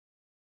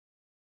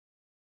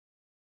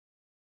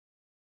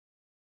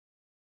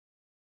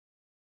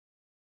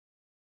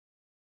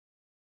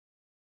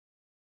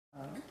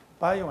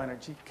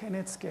bioenergy, can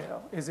it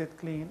scale? Is it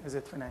clean? Is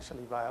it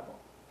financially viable?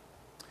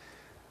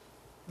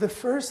 The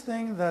first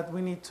thing that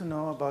we need to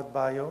know about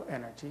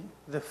bioenergy,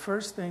 the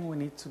first thing we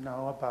need to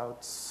know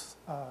about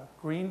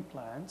green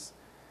plants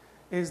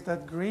is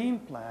that green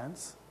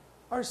plants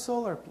are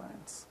solar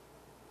plants,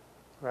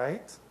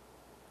 right?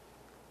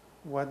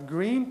 What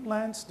green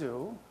plants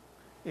do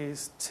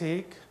is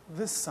take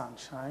the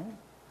sunshine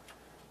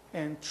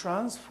and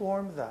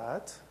transform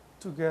that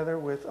together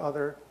with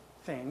other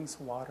things,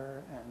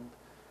 water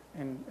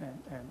and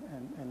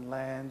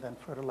land and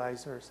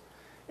fertilizers,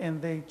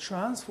 and they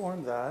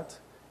transform that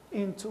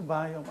into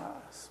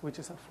biomass, which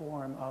is a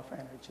form of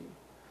energy.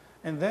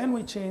 And then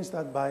we change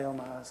that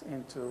biomass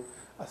into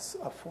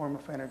a form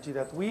of energy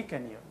that we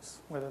can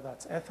use, whether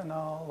that's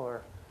ethanol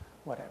or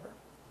whatever.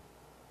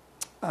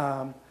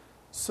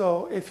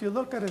 So if you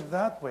look at it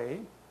that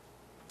way,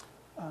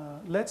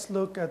 let's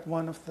look at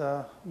one of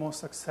the most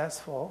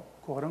successful,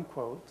 quote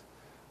unquote,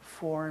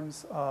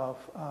 forms of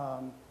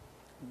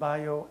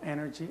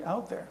bioenergy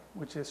out there,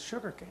 which is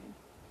sugarcane.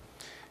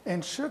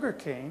 And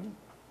sugarcane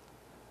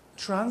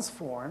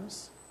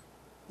transforms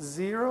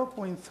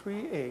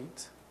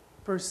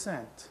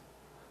 0.38%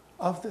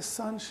 of the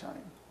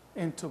sunshine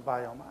into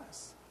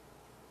biomass.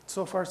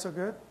 So far, so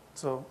good?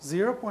 So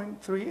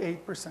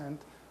 0.38%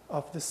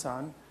 of the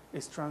sun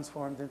is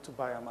transformed into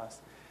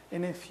biomass.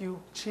 And if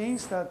you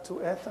change that to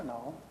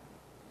ethanol,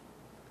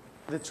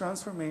 the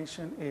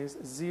transformation is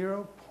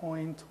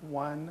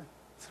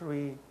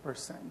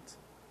 0.13%.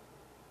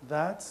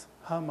 That's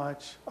how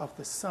much of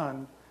the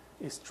sun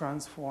is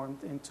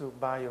transformed into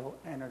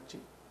bioenergy.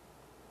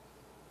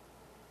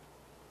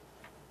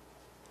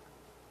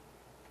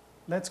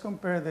 Let's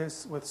compare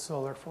this with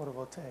solar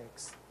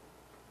photovoltaics,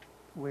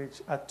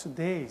 which at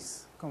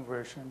today's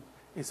conversion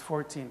is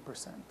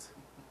 14%,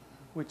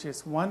 which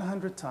is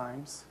 100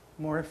 times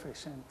more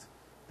efficient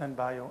than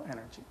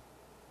bioenergy.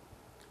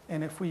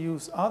 And if we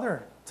use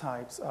other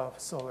types of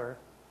solar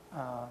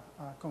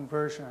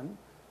conversion,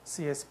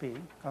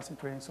 CSP,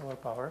 concentrated solar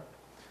power,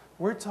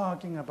 we're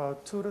talking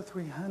about 200 to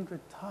 300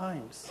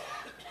 times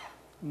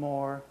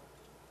more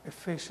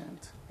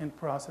efficient in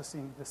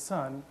processing the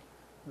sun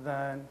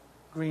than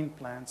green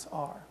plants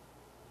are.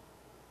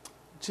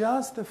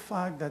 Just the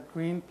fact that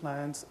green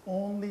plants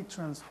only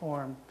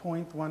transform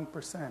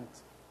 0.1%,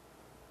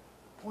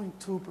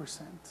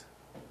 0.2%,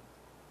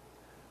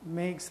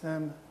 makes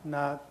them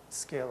not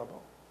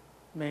scalable,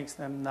 makes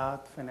them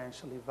not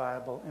financially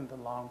viable in the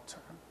long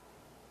term.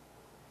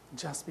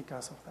 Just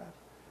because of that.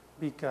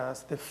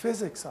 Because the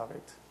physics of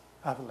it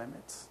have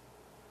limits.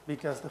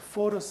 Because the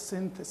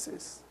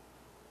photosynthesis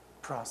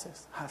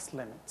process has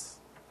limits.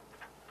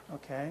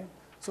 Okay?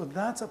 So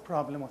that's a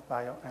problem with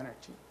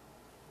bioenergy.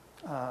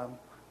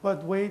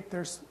 But wait,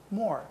 there's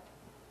more.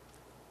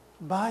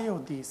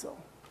 Biodiesel.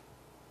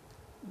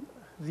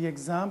 The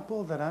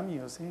example that I'm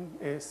using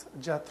is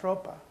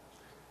jatropha,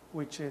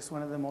 which is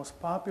one of the most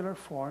popular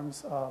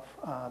forms of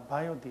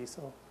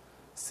biodiesel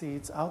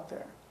seeds out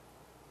there.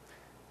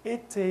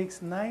 It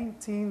takes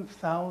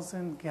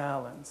 19,000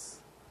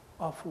 gallons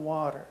of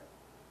water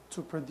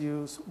to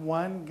produce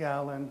 1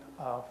 gallon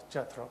of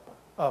jatropha,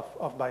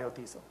 of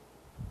biodiesel.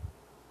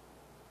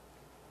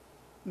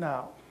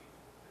 Now,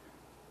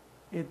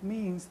 it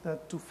means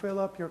that to fill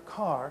up your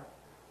car,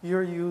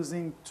 you're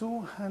using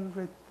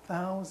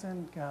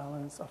 200,000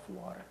 gallons of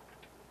water.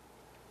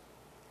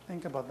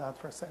 Think about that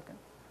for a second.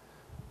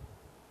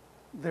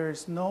 There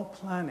is no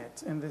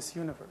planet in this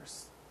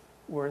universe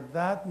where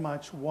that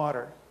much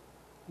water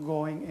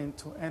going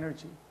into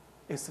energy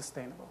is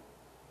sustainable.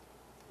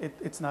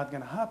 It's not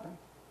going to happen,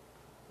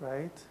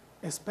 right?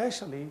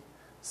 Especially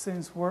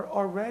since we're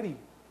already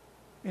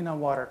in a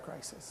water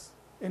crisis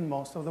in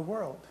most of the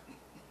world.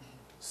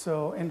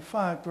 So in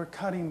fact, we're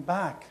cutting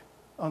back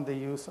on the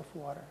use of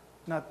water,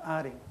 not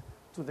adding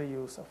to the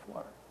use of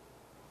water.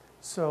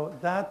 So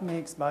that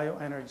makes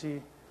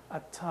bioenergy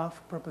a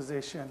tough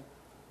proposition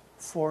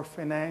for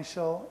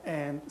financial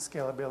and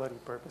scalability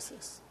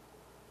purposes.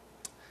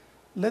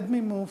 Let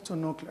me move to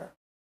nuclear.